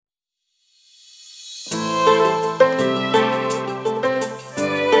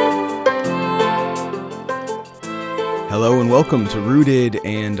Hello and welcome to Rooted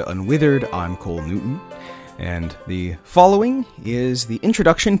and Unwithered. I'm Cole Newton, and the following is the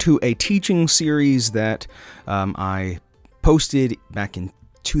introduction to a teaching series that I posted back in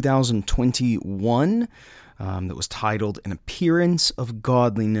 2021 that was titled An Appearance of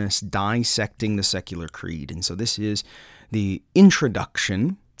Godliness, Dissecting the Secular Creed. And so this is the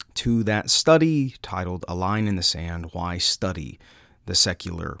introduction to that study titled A Line in the Sand, Why Study the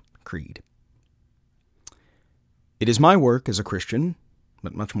Secular Creed. It is my work as a Christian,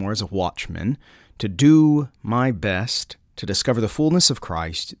 but much more as a watchman, to do my best to discover the fullness of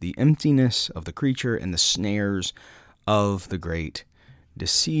Christ, the emptiness of the creature, and the snares of the great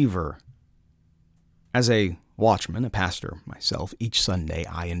deceiver. As a watchman, a pastor myself, each Sunday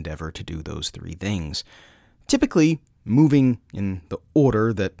I endeavor to do those three things, typically moving in the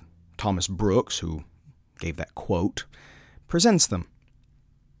order that Thomas Brooks, who gave that quote, presents them.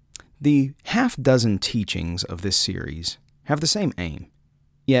 The half-dozen teachings of this series have the same aim,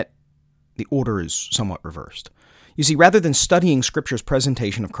 yet the order is somewhat reversed. You see, rather than studying Scripture's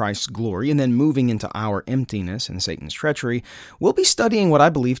presentation of Christ's glory and then moving into our emptiness and Satan's treachery, we'll be studying what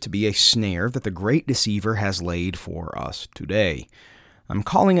I believe to be a snare that the great deceiver has laid for us today. I'm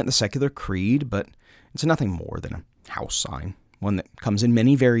calling it the Secular Creed, but it's nothing more than a house sign, one that comes in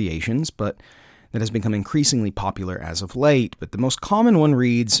many variations, but that has become increasingly popular as of late. But the most common one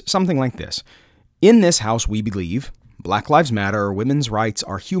reads something like this: In this house we believe Black Lives Matter, women's rights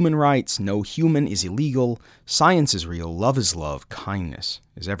are human rights, no human is illegal, science is real, love is love, kindness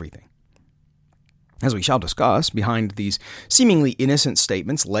is everything. As we shall discuss, behind these seemingly innocent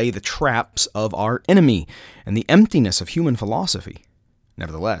statements lay the traps of our enemy and the emptiness of human philosophy.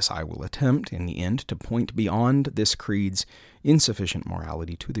 Nevertheless, I will attempt in the end to point beyond this creed's insufficient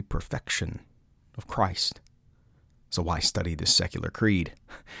morality to the perfection of Christ. So why study this secular creed?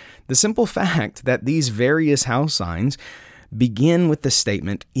 The simple fact that these various house signs begin with the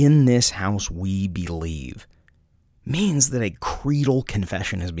statement, "In this house we believe," means that a creedal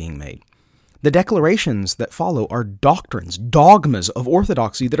confession is being made. The declarations that follow are doctrines, dogmas of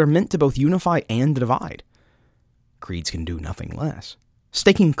orthodoxy that are meant to both unify and divide. Creeds can do nothing less.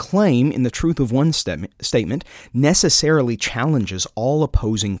 Staking claim in the truth of one statement necessarily challenges all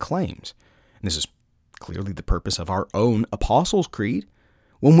opposing claims. This is clearly the purpose of our own Apostles' Creed.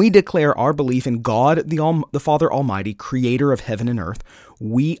 When we declare our belief in God, the Father Almighty, creator of heaven and earth,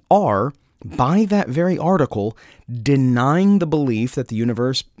 we are, by that very article, denying the belief that the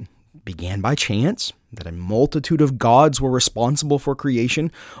universe began by chance, that a multitude of gods were responsible for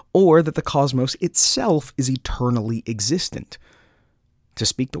creation, or that the cosmos itself is eternally existent. To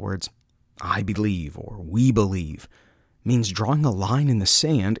speak the words, "I believe," or "we believe," means drawing a line in the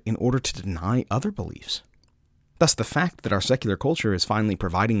sand in order to deny other beliefs. Thus, the fact that our secular culture is finally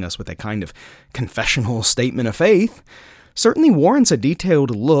providing us with a kind of confessional statement of faith certainly warrants a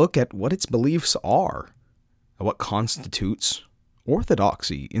detailed look at what its beliefs are, at what constitutes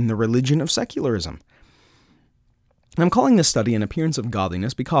orthodoxy in the religion of secularism. I'm calling this study An Appearance of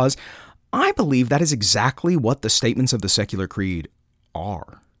Godliness because I believe that is exactly what the statements of the secular creed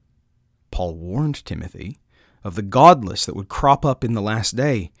are. Paul warned Timothy of the godless that would crop up in the last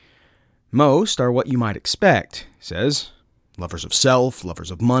day. Most are what you might expect, he says, lovers of self, lovers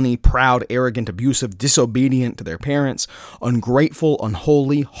of money, proud, arrogant, abusive, disobedient to their parents, ungrateful,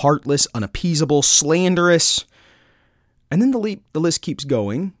 unholy, heartless, unappeasable, slanderous. And then the list keeps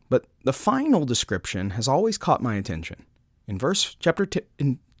going, but the final description has always caught my attention. In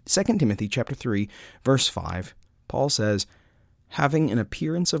 2 Timothy chapter 3, verse 5, Paul says, having an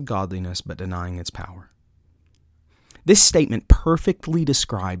appearance of godliness but denying its power. This statement perfectly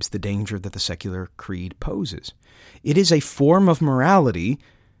describes the danger that the secular creed poses. It is a form of morality,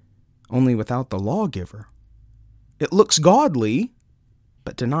 only without the lawgiver. It looks godly,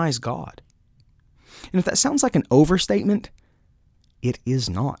 but denies God. And if that sounds like an overstatement, it is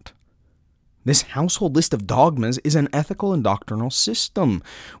not. This household list of dogmas is an ethical and doctrinal system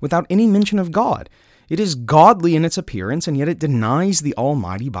without any mention of God. It is godly in its appearance, and yet it denies the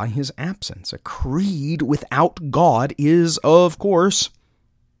Almighty by his absence. A creed without God is, of course,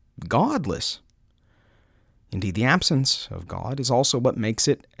 godless. Indeed, the absence of God is also what makes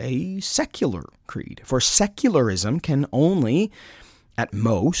it a secular creed, for secularism can only, at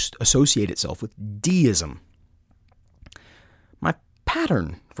most, associate itself with deism. My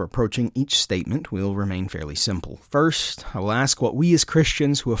pattern for approaching each statement will remain fairly simple. First, I will ask what we as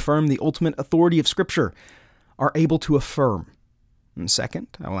Christians who affirm the ultimate authority of Scripture are able to affirm. And second,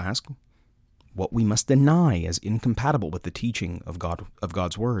 I will ask what we must deny as incompatible with the teaching of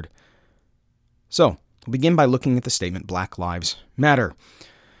God's Word. So, we'll begin by looking at the statement, Black Lives Matter.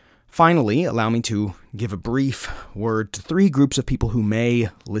 Finally, allow me to give a brief word to 3 groups of people who may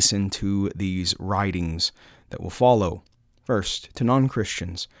listen to these writings that will follow. First, to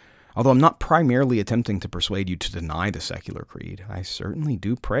non-Christians. Although I'm not primarily attempting to persuade you to deny the secular creed, I certainly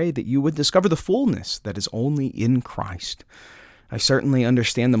do pray that you would discover the fullness that is only in Christ. I certainly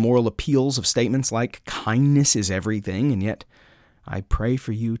understand the moral appeals of statements like kindness is everything, and yet I pray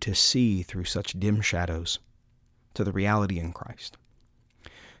for you to see through such dim shadows to the reality in Christ.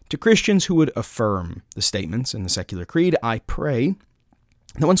 To Christians who would affirm the statements in the secular creed, I pray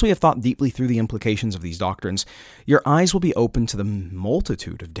that once we have thought deeply through the implications of these doctrines, your eyes will be open to the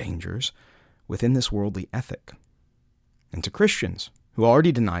multitude of dangers within this worldly ethic. And to Christians who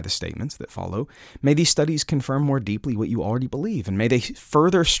already deny the statements that follow, may these studies confirm more deeply what you already believe, and may they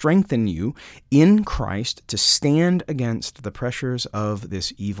further strengthen you in Christ to stand against the pressures of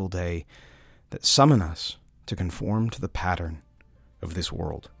this evil day that summon us to conform to the pattern of this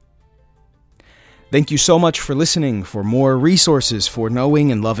world. Thank you so much for listening. For more resources for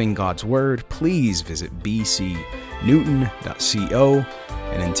knowing and loving God's Word, please visit bcnewton.co.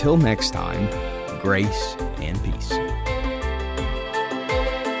 And until next time, grace and peace.